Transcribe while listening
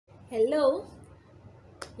Hello,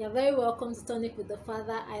 you're very welcome to Tonic with the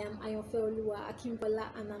Father. I am Ayonfeoluwa Akimbola,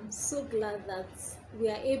 and I'm so glad that we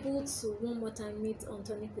are able to one more time meet on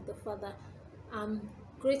Tonic with the Father. I'm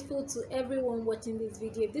grateful to everyone watching this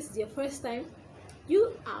video. If this is your first time,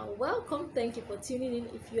 you are welcome. Thank you for tuning in.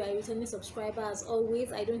 If you are a returning subscriber, as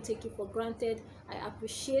always, I don't take you for granted. I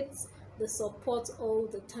appreciate the support all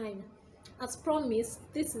the time. As promised,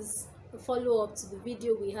 this is a follow-up to the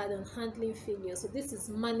video we had on handling failure. So this is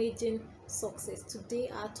managing success.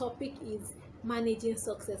 Today our topic is managing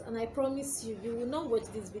success, and I promise you, you will not watch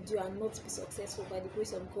this video and not be successful by the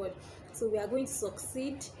grace of God. So we are going to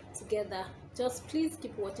succeed together. Just please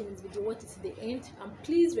keep watching this video, watch it to the end, and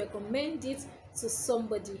please recommend it to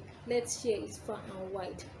somebody. Let's share it far and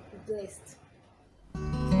wide. Be blessed.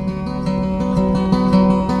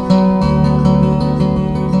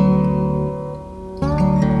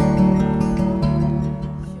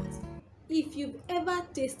 If you've ever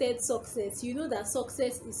tasted success, you know that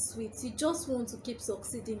success is sweet. You just want to keep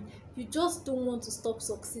succeeding. You just don't want to stop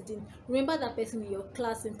succeeding. Remember that person in your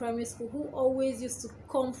class in primary school who always used to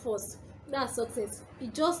come first? That's success.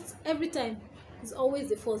 It just every time is always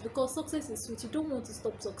the first, because success is sweet. You don't want to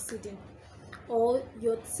stop succeeding. Or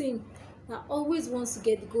your team that always wants to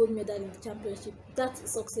get the gold medal in the championship.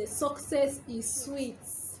 That's success. Success is sweet.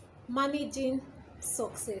 Managing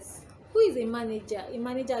success. Who is a manager? A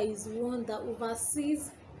manager is one that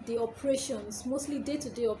oversees the operations, mostly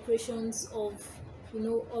day-to-day operations of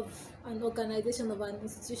an organization, of an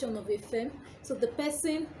institution, of a firm. So the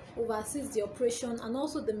person oversees the operation and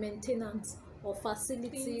also the maintenance of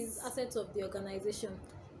facilities, assets of the organization.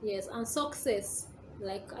 Yes, and success,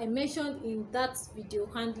 like I mentioned in that video,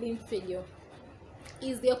 handling failure,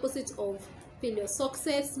 is the opposite of failure.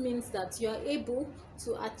 Success means that you are able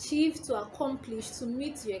to achieve, to accomplish, to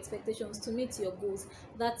meet your expectations, to meet your goals.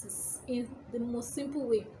 That is, in the most simple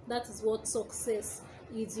way, that is what success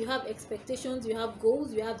is. You have expectations, you have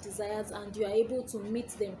goals, you have desires, and you are able to meet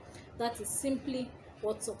them. That is simply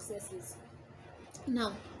what success is.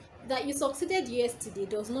 Now, that you succeeded yesterday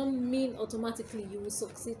does not mean automatically you will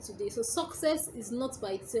succeed today. So success is not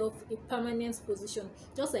by itself a permanent position,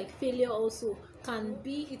 just like failure also can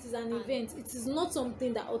be. It is an event. It is not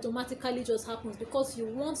something that automatically just happens because you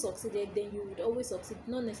once succeeded, then you would always succeed.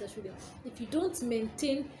 Not necessarily. If you don't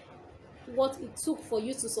maintain what it took for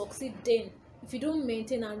you to succeed, then if you don't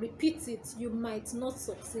maintain and repeat it, you might not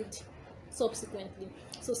succeed subsequently.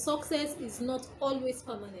 So success is not always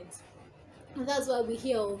permanent. And that's why we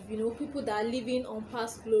hear of people that are living on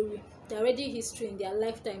past glory. They're already history in their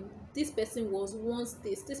lifetime. This person was once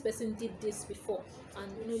this person did this before,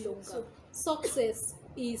 and no longer. So success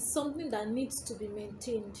is something that needs to be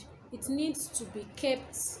maintained. It needs to be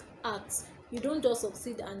kept at. You don't just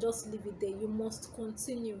succeed and just leave it there. You must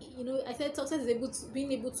continue. I said success is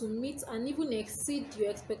being able to meet and even exceed your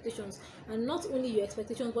expectations, and not only your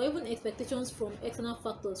expectations, but even expectations from external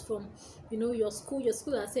factors, from your school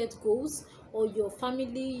has set goals, or your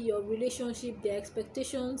family, your relationship, their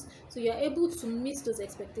expectations. So you are able to meet those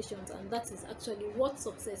expectations, and that is actually what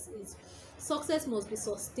success is. Success must be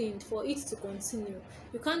sustained for it to continue.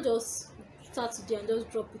 You can't just start today and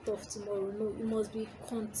just drop it off tomorrow. No, it must be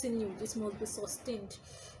continued. It must be sustained,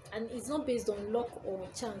 and it's not based on luck or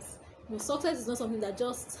chance. Success is not something that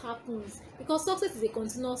just happens, because success is a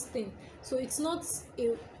continuous thing. So it's not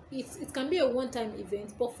it can be a one-time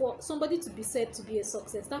event, but for somebody to be said to be a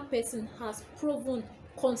success, that person has proven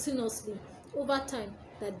continuously over time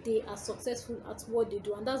that they are successful at what they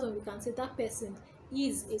do, and that's when we can say that person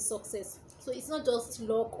is a success. So it's not just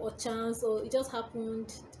luck or chance, or it just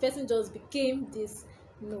happened, the person just became this.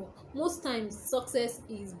 No, most times success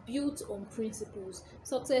is built on principles.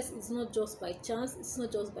 Success is not just by chance, it's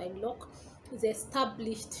not just by luck. It's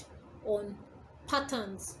established on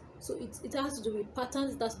patterns. So it has to do with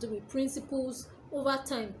patterns, it has to do with principles over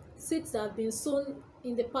time. Seeds that have been sown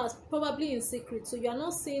in the past, probably in secret. So you are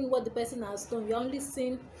not seeing what the person has done, you are only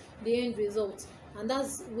seeing the end result. And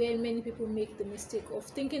that's where many people make the mistake of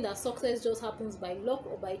thinking that success just happens by luck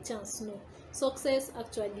or by chance. No, success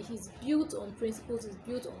actually is built on principles, is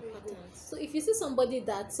built on patterns. So if you see somebody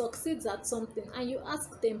that succeeds at something and you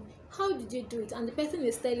ask them, how did you do it? And the person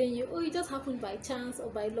is telling you, oh, it just happened by chance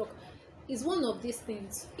or by luck. Is one of these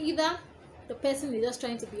things. Either the person is just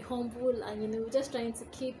trying to be humble and just trying to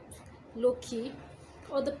keep low-key,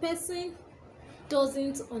 or the person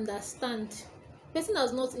doesn't understand. The person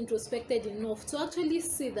has not introspected enough to actually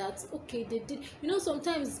see that, okay, they did.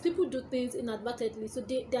 Sometimes people do things inadvertently, so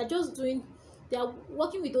they are just doing They are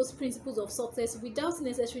working with those principles of success without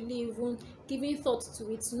necessarily even giving thought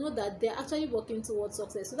to it, to know that they're actually working towards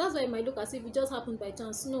success. So that's why it might look as if it just happened by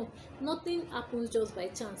chance. No, nothing happens just by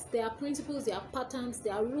chance. There are principles, there are patterns,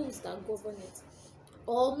 there are rules that govern it.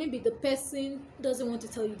 Or maybe the person doesn't want to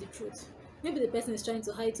tell you the truth. Maybe the person is trying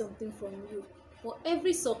to hide something from you. But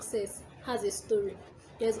every success has a story.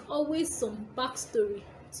 There's always some backstory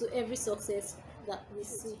to every success that we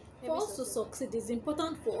see. For us to succeed, it's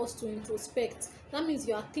important for us to introspect. That means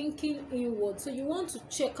you are thinking inward. So you want to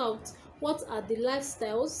check out what are the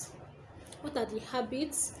lifestyles, what are the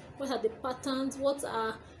habits, what are the patterns, what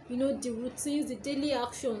are the routines, the daily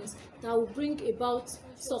actions that will bring about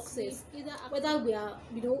success. Whether we are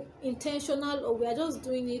intentional, or we are just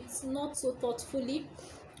doing it not so thoughtfully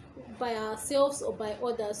by ourselves or by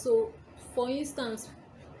others. So for instance,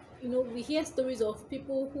 we hear stories of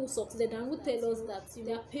people who succeeded and who tell us that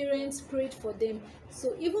their parents prayed for them.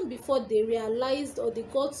 So even before they realized or they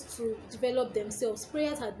got to develop themselves,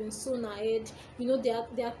 prayers had been sown ahead.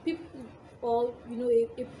 There are people, or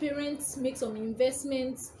a parent makes some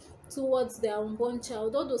investments towards their unborn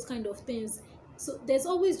child, all those kind of things. So there's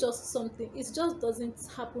always just something. It just doesn't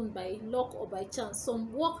happen by luck or by chance.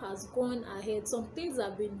 Some work has gone ahead, some things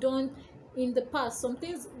have been done in the past, some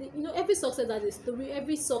things, every success has a story,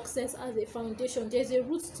 every success has a foundation, there's a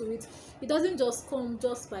root to it. It doesn't just come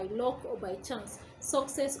just by luck or by chance.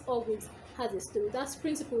 Success always has a story. That's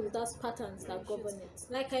principles, that's patterns that govern it.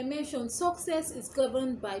 Like I mentioned, success is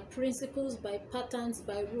governed by principles, by patterns,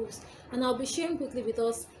 by rules. And I'll be sharing quickly with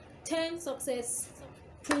us 10 success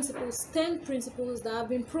principles, 10 principles that have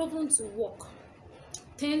been proven to work.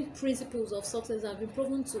 10 principles of success that have been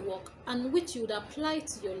proven to work, and which you would apply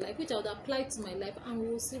to your life, which I would apply to my life, and we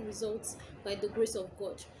will see results by the grace of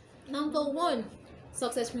God. Number 1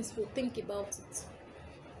 success principle: think about it.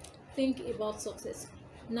 Think about success.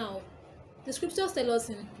 Now, the scriptures tell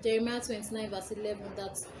us in Jeremiah 29 verse 11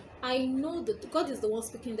 that I know that God is the one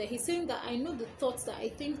speaking there. He's saying that I know the thoughts that I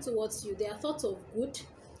think towards you. They are thoughts of good,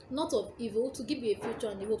 not of evil, to give you a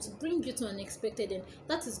future and a hope, to bring you to an expected end.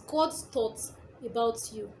 That is God's thoughts about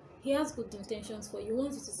you. He has good intentions for you. He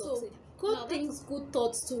wants you to succeed. God thinks good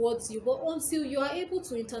thoughts towards you, but until you are able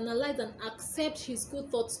to internalize and accept his good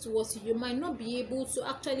thoughts towards you, you might not be able to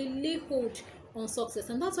actually lay hold on success.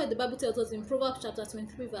 And that's why the Bible tells us in Proverbs chapter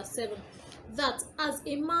 23 verse 7 that as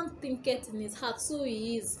a man thinketh in his heart, so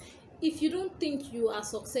he is. If you don't think you are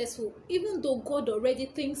successful, even though God already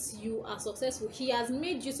thinks you are successful, he has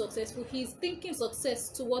made you successful, he is thinking success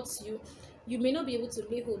towards you, you may not be able to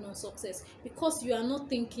lay hold on success because you are not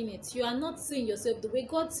thinking it. You are not seeing yourself the way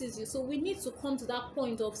God sees you. So we need to come to that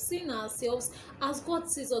point of seeing ourselves as God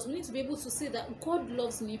sees us. We need to be able to say that God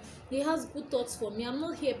loves me. He has good thoughts for me. I'm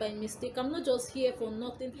not here by mistake. I'm not just here for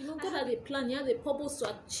nothing. God has a plan. He has a purpose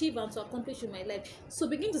to achieve and to accomplish in my life. So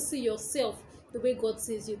begin to see yourself the way God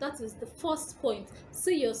sees you. That is the first point.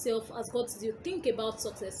 See yourself as God sees you. Think about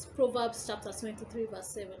success. Proverbs chapter 23 verse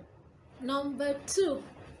 7. Number 2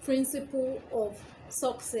 principle of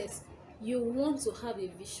success: you want to have a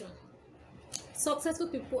vision. Successful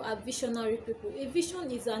people are visionary people. A vision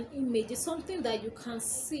is an image. It's something that you can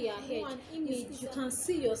see ahead. An image, you can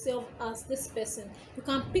see yourself as this person. You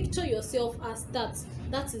can picture yourself as that.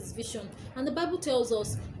 That is vision. And the Bible tells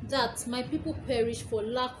us that my people perish for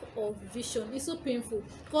lack of vision. It's so painful.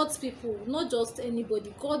 God's people, not just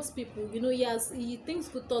anybody, God's people, he thinks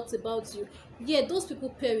good thoughts about you. Yeah, those people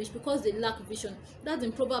perish because they lack vision. That's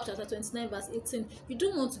in Proverbs chapter 29 verse 18. You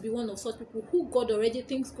don't want to be one of such people who God already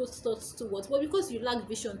thinks good thoughts towards, but because you lack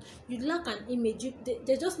vision, you lack an image,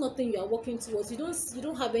 there's just nothing you are working towards. You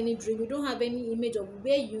don't have any dream, you don't have any image of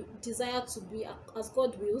where you desire to be as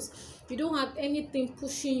God wills. You don't have anything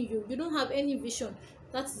pushing you, you don't have any vision.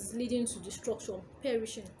 That is leading to destruction,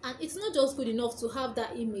 perishing. And it's not just good enough to have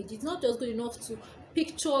that image. It's not just good enough to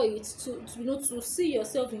picture it, to see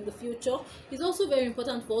yourself in the future. It's also very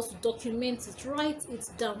important for us to document it. Write it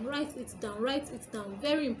down.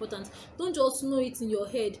 Very important. Don't just know it in your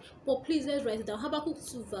head, but please, let's write it down. Habakkuk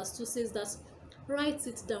 2 verse 2 says that write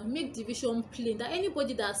it down, make the vision plain, that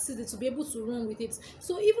anybody that sees it will be able to run with it.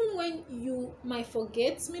 So even when you might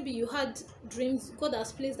forget, maybe you had dreams, God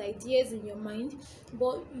has placed ideas in your mind,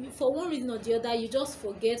 but for one reason or the other you just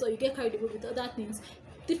forget, or you get carried away with other things,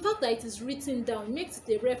 the fact that it is written down makes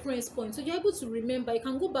it a reference point, so you're able to remember. You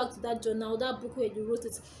can go back to that journal, that book where you wrote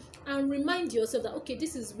it, and remind yourself that okay,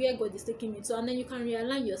 this is where God is taking me to, and then you can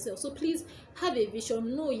realign yourself. So please have a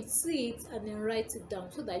vision, know it, see it, and then write it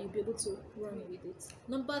down so that you'll be able to run with it.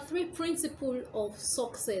 Number 3 principle of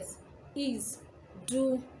success is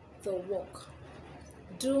do the work.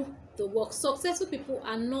 Do the work. Successful people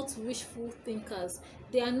are not wishful thinkers.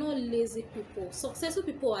 They are not lazy people. Successful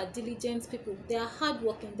people are diligent people. They are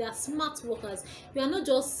hardworking. They are smart workers. You are not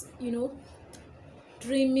just,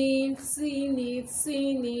 dreaming, seeing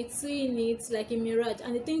it like a mirage,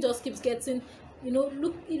 and the thing just keeps getting,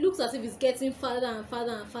 it looks as if it's getting farther and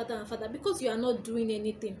farther and farther and farther, because you are not doing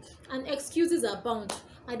anything, and excuses abound.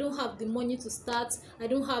 I don't have the money to start, I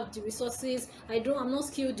don't have the resources, I'm not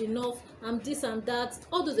skilled enough, I'm this and that.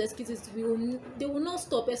 All those excuses, they will not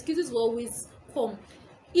stop. Excuses will always come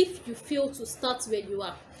if you fail to start where you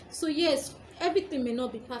are. So yes, everything may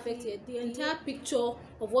not be perfect yet. The entire picture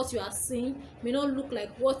of what you are seeing may not look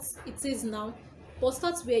like what it is now, but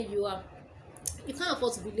start where you are. You can't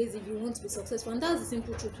afford to be lazy if you want to be successful, and that's the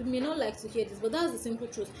simple truth. We may not like to hear this, but that's the simple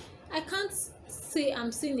truth. I can't say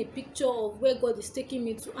I'm seeing a picture of where God is taking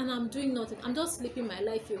me to and I'm doing nothing. I'm just sleeping my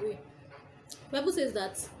life away. The Bible says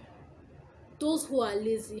that those who are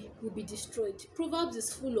lazy will be destroyed. Proverbs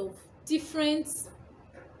is full of different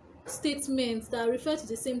statements that refer to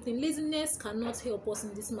the same thing. Laziness cannot help us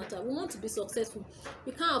in this matter. We want to be successful,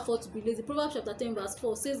 we can't afford to be lazy. Proverbs chapter 10 verse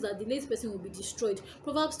 4 says that the lazy person will be destroyed.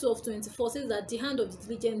 Proverbs 12:24 says that the hand of the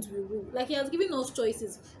diligent will rule. Like he has given us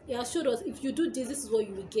choices. He has showed us, if you do this, this is what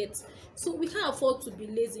you will get. So we can't afford to be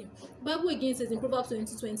lazy. The Bible again says in Proverbs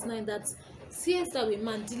 22:29 that seest thou a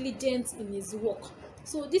man diligent in his work.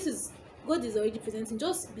 So this is, God is already presenting,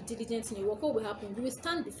 just be diligent in your work. What will happen? You will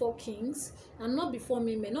stand before kings, and not before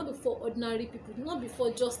men, not before ordinary people, not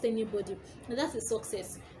before just anybody. And that's a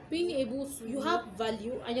success. Being able to, you have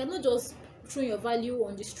value, and you're not just throwing your value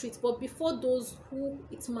on the street, but before those who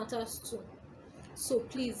it matters to. So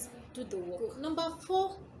please do the work. Number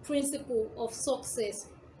 4 principle of success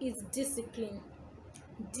is discipline.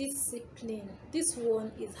 Discipline. This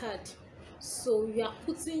one is hard. So you are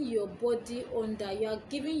putting your body under, you are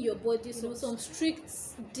giving your body some strict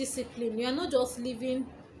discipline. You are not just living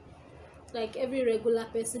like every regular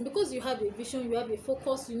person, because you have a vision, you have a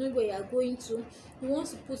focus, you know where you are going to. You want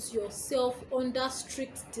to put yourself under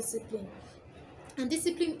strict discipline, and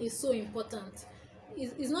discipline is so important.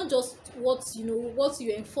 It's not just what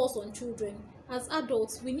you enforce on children. As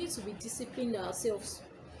adults, we need to be disciplined ourselves.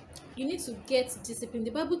 You need to get discipline. The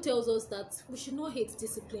Bible tells us that we should not hate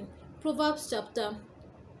discipline. Proverbs chapter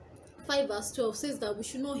 5 verse 12 says that we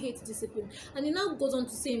should not hate discipline, and it now goes on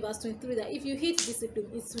to say in verse 23 that if you hate discipline,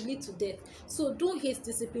 it will lead to death. So don't hate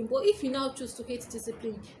discipline, but if you now choose to hate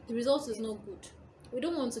discipline, the result is not good. We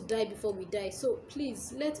don't want to die before we die, so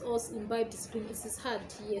please let us imbibe discipline. It is hard,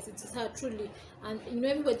 yes, it is hard, truly, and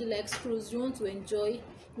everybody likes cruise. You want to enjoy,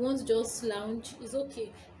 you want to just lounge, it's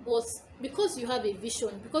okay, but because you have a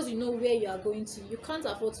vision, because you know where you are going to, you can't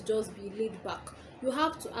afford to just be laid back. You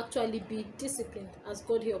have to actually be disciplined as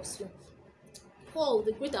God helps you. Paul,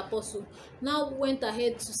 the great apostle, now went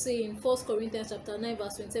ahead to say in 1 Corinthians chapter 9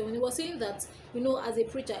 verse 27, he was saying that, as a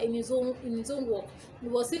preacher in his own work, he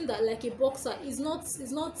was saying that like a boxer is not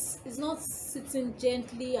sitting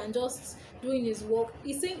gently and just doing his work.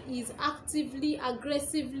 He's saying he's actively,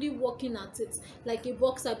 aggressively working at it like a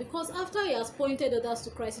boxer, because after he has pointed others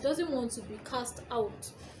to Christ, he doesn't want to be cast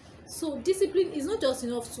out. So discipline is not just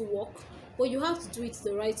enough to work, but you have to do it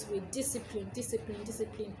the right way. Discipline.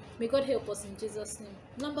 May God help us in Jesus' name.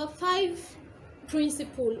 Number 5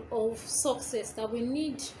 principle of success that we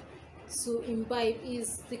need to imbibe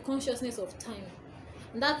is the consciousness of time.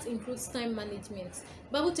 And that includes time management.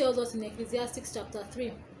 The Bible tells us in Ecclesiastes chapter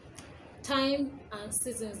 3, time and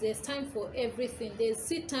seasons. There's time for everything. There's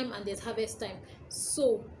seed time and there's harvest time.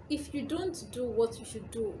 So if you don't do what you should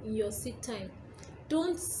do in your seed time,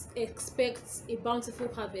 don't expect a bountiful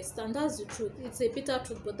harvest. And that's the truth. It's a bitter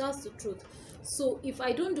truth, but that's the truth. So if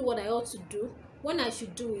I don't do what I ought to do when I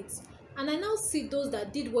should do it, and I now see those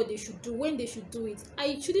that did what they should do when they should do it,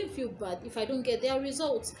 I shouldn't feel bad if I don't get their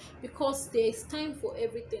results, because there is time for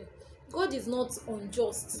everything. God is not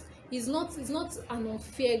unjust. He's not an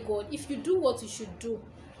unfair God. If you do what you should do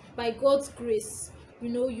by God's grace,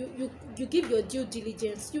 you give your due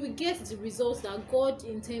diligence, you will get the results that God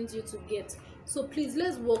intends you to get. So please,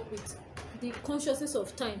 let's work with the consciousness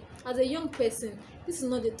of time. As a young person, this is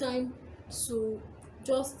not the time to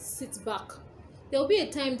just sit back. There will be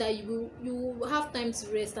a time that you will have time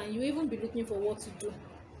to rest, and you even be looking for what to do.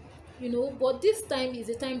 But this time is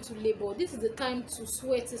a time to labor. This is the time to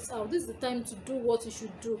sweat it out. This is the time to do what you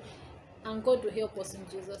should do, and God will help us in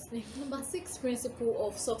Jesus' name. Number 6 principle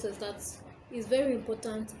of success that is very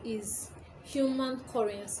important is human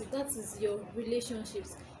currency. That is your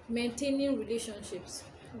relationships. Maintaining relationships,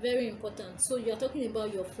 very important. So you're talking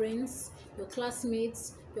about your friends, your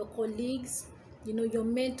classmates, your colleagues, your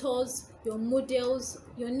mentors, your models,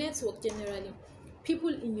 your network generally. people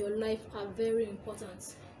in your life are very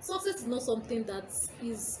important. Success is not something that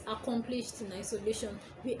is accomplished in isolation.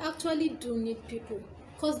 We actually do need people,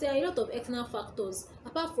 because there are a lot of external factors.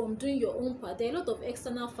 Apart from doing your own part, there are a lot of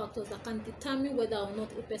external factors that can determine whether or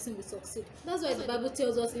not a person will succeed. That's why the Bible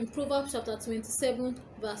tells us in Proverbs chapter 27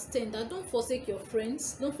 verse 10 that don't forsake your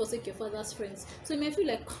friends, don't forsake your father's friends. So you may feel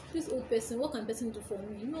like, this old person, what can person do for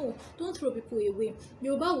me? No, don't throw people away.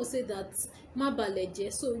 Yoruba will say that ma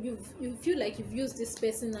baleje. So you feel like you've used this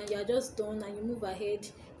person and you're just done and you move ahead,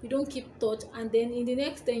 you don't keep touch, and then in the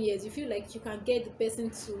next 10 years you feel like you can get the person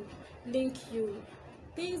to link you.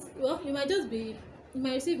 Things, well, you might just be, you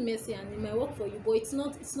might receive mercy and it might work for you, but it's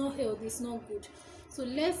not healthy, it's not good. So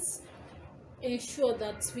let's ensure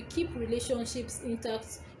that we keep relationships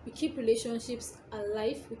intact, we keep relationships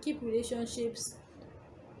alive, we keep relationships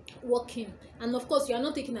working. And of course, you are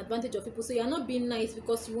not taking advantage of people, so you are not being nice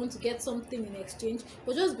because you want to get something in exchange,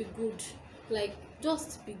 but just be good. Like,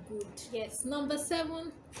 just be good. Yes. Number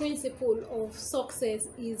 7 principle of success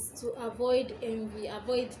is to avoid envy,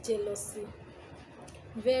 avoid jealousy.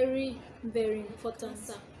 Very, very important.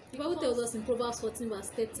 The Bible tells us in Proverbs 14 verse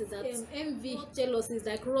 30 that envy, jealousy is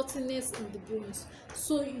like rottenness in the bones.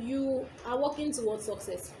 So you are working towards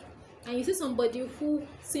success and you see somebody who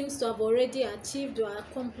seems to have already achieved or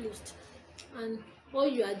accomplished, and all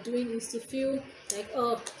you are doing is to feel like,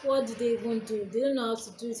 oh, what did they even do? They don't know how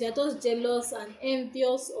to do it. You are just jealous and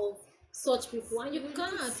envious of such people, and you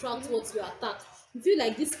can't attract what you attack. You feel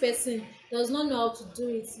like this person does not know how to do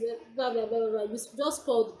it, blah blah blah blah blah. You just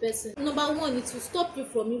spoil the person. Number 1, it will stop you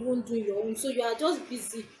from even doing your own. So you are just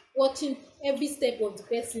busy watching every step of the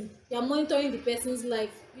person. You are monitoring the person's life.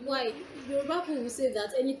 Why? Yoruba people will say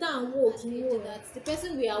that anytime you know that the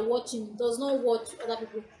person we are watching does not watch other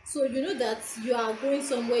people. So you know that you are going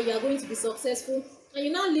somewhere, you are going to be successful, and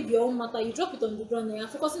you now leave your own matter, you drop it on the ground, and you are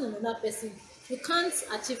focusing on another person. You can't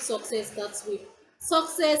achieve success that way.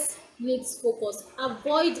 Success needs focus.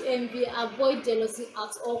 Avoid envy, avoid jealousy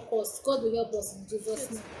at all costs. God will help us in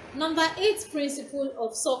Jesus' name. Number 8 principle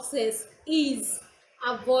of success is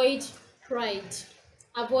avoid pride.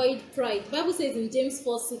 Avoid pride. The Bible says in James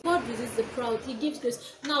 4:6, God resists the proud, he gives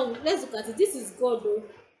grace. Now let's look at it. This is God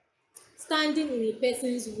standing in a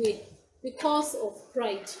person's way because of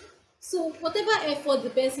pride. So whatever effort the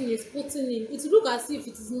person is putting in, it will look as if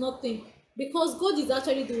it is nothing, because God is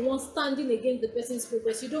actually the one standing against the person's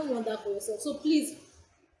progress. You don't want that for yourself. So please,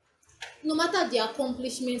 no matter the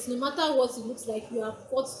accomplishments, no matter what it looks like you have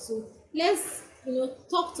got to, let's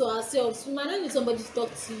talk to ourselves. You might not need somebody to talk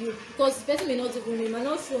to you, because the person may not even know, might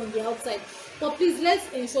not show on the outside, but please,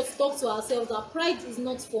 let's ensure to talk to ourselves that pride is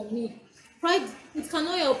not for me. Pride, it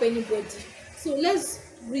cannot help anybody. So let's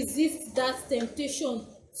resist that temptation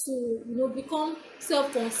to become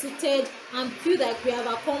self-conceited and feel like we have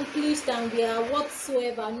accomplished and we are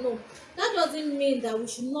whatsoever. No, that doesn't mean that we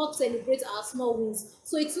should not celebrate our small wins.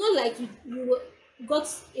 So it's not like you got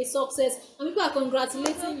a success and people are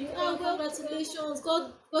congratulating you. Oh, congratulations,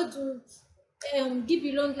 God will give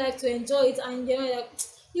you long life to enjoy it, and you're like,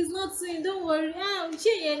 he's not saying, don't worry, not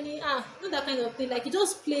that kind of thing. Like, you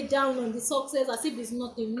just play down on the success as if it's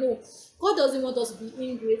nothing. No, God doesn't want us to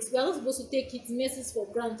be ingrate. We are not supposed to take his mercies for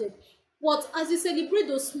granted. But as you celebrate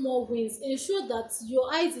those small wins, ensure that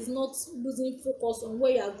your eyes is not losing focus on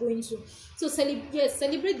where you are going to. So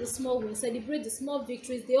celebrate the small wins, celebrate the small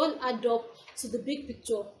victories. They all add up to the big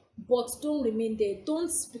picture. But don't remain there.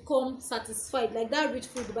 Don't become satisfied like that rich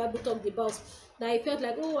fool the Bible talked about, that I felt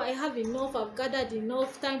like, oh, I have enough, I've gathered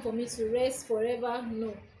enough time for me to rest forever.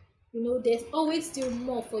 No, there's always still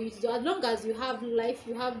more for you to do. As long as you have life,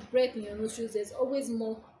 you have breath in your nostrils, there's always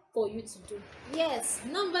more for you to do. Yes.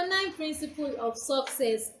 Number 9 principle of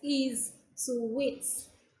success is to wait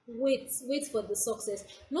for the success.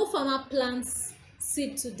 No farmer plants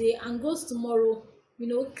seed today and goes tomorrow,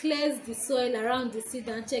 clears the soil around the seed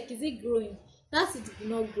and check, is it growing? That seed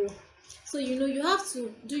will not grow. So you have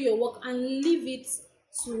to do your work and leave it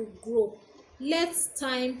to grow. Let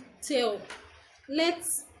time tell.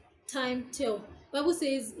 Bible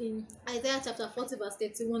says in Isaiah chapter 40 verse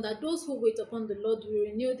 31 that those who wait upon the Lord will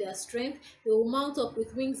renew their strength. They will mount up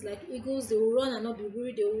with wings like eagles. They will run and not be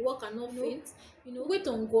weary. They will walk and not faint. Wait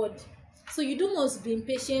on God. So you don't want to be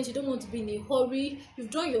impatient. You don't want to be in a hurry.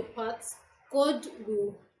 You've done your part. God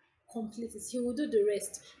will complete it. He will do the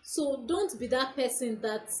rest. So don't be that person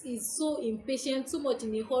that is so impatient, so much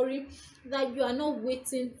in a hurry that you are not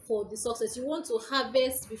waiting for the success. You want to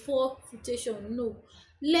harvest before fruition. No,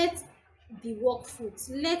 let the work fruit,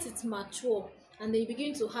 let it mature, and then you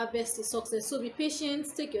begin to harvest the success. So be patient,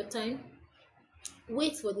 take your time,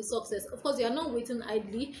 wait for the success. Of course, you are not waiting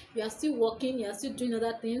idly, you are still working, you are still doing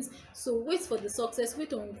other things. So wait for the success,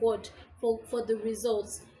 wait on God for the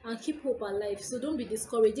results, and keep hope alive. So don't be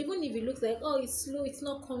discouraged, even if it looks like, oh, it's slow, it's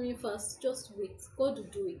not coming fast. Just wait, God will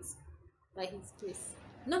do it by his grace.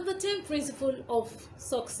 Number 10 principle of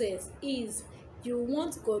success is you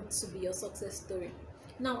want God to be your success story.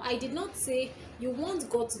 Now, I did not say you want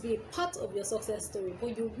God to be a part of your success story,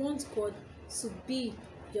 but you want God to be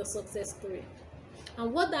your success story.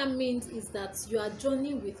 And what that means is that you are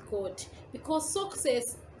journeying with God, because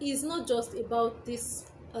success is not just about this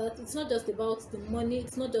earth, it's not just about the money,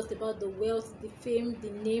 it's not just about the wealth, the fame,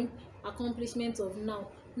 the name, accomplishments of now.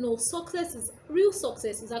 No, real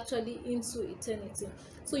success is actually into eternity.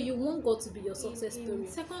 So you want God to be your success story.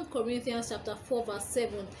 2 Corinthians chapter 4 verse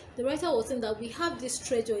 7, the writer was saying that we have this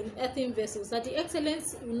treasure in earthen vessels, that the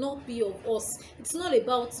excellence will not be of us. It's not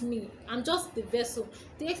about me, I'm just the vessel.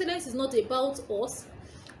 The excellence is not about us,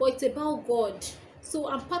 but it's about God. So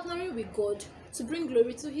I'm partnering with God to bring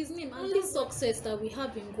glory to his name. And only success that we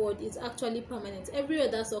have in God is actually permanent. Every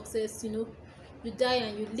other success, you die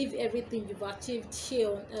and you leave everything you've achieved here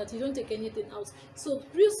on earth. You don't take anything out. So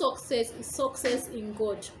real success is success in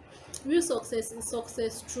God. Real success is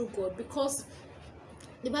success through God, because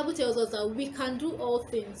the Bible tells us that we can do all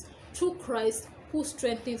things through Christ who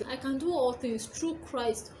strengthens. I can do all things through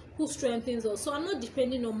Christ who strengthens us. So I'm not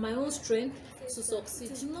depending on my own strength to succeed.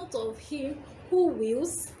 It's not of him who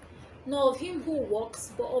wills, nor of him who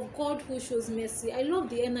works, but of God who shows mercy. I love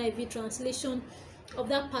the NIV translation of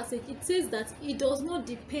that passage. It says that it does not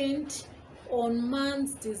depend on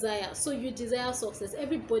man's desire. So you desire success,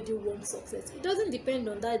 everybody wants success. It doesn't depend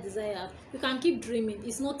on that desire. You can keep dreaming,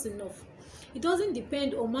 it's not enough. It doesn't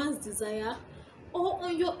depend on man's desire or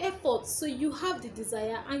on your efforts. So you have the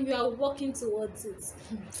desire and you are working towards it.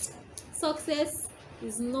 Success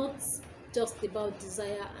is not just about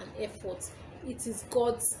desire and effort, it is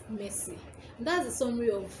God's mercy. And that's the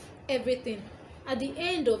summary of everything. At the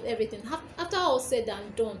end of everything, after all said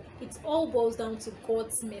and done, it all boils down to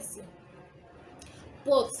God's mercy.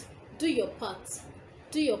 But do your part,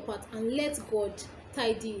 and let God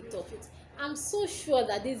tidy it up. I'm so sure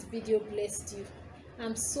that this video blessed you.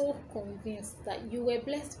 I'm so convinced that you were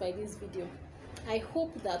blessed by this video. I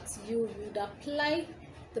hope that you would apply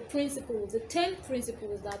the principles, the 10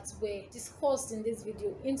 principles that were discussed in this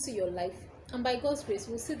video into your life, and by God's grace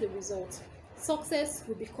we'll see the results. Success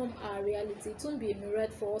will become our reality. It won't be a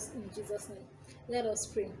mirage for us, in Jesus' name. Let us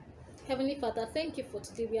pray. Heavenly Father, thank you for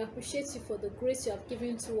today. We appreciate you for the grace you have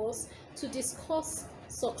given to us to discuss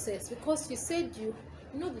success, because you said you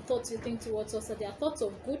know the thoughts you think towards us, that they are thoughts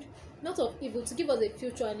of good, not of evil, to give us a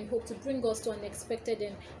future and a hope, to bring us to an expected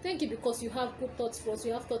end. Thank you because you have good thoughts for us.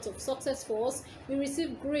 You have thoughts of success for us. We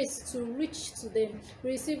receive grace to reach to them. We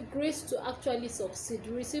receive grace to actually succeed.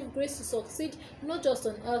 We receive grace to succeed not just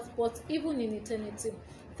on earth but even in eternity.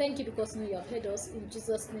 Thank you because you have heard us. In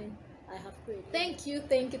Jesus' name I have prayed. Thank you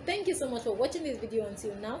so much for watching this video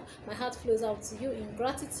until now. My heart flows out to you in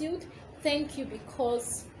gratitude. Thank you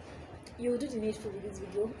because you will do the needful with this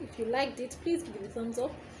video. If you liked it, please give it a thumbs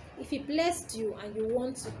up. If it blessed you and you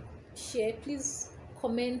want to share, please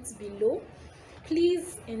comment below.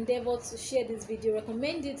 Please endeavor to share this video,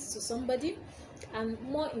 recommend it to somebody, and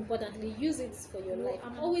more importantly, use it for your life.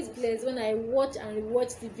 I'm always blessed when I watch and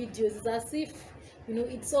rewatch the videos. It's as if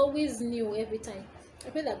it's always new every time. I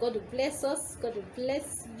pray that God will bless us. God will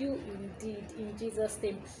bless you indeed, in Jesus'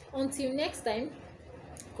 name. Until next time,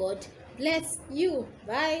 God bless you.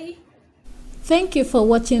 Bye. Thank you for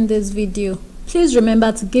watching this video. Please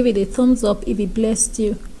remember to give it a thumbs up if it blessed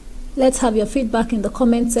you. Let's have your feedback in the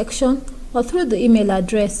comment section or through the email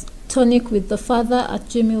address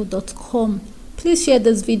tonicwiththefather@gmail.com. Please share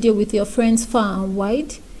this video with your friends far and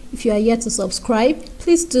wide. If you are yet to subscribe,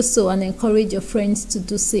 please do so and encourage your friends to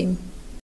do same.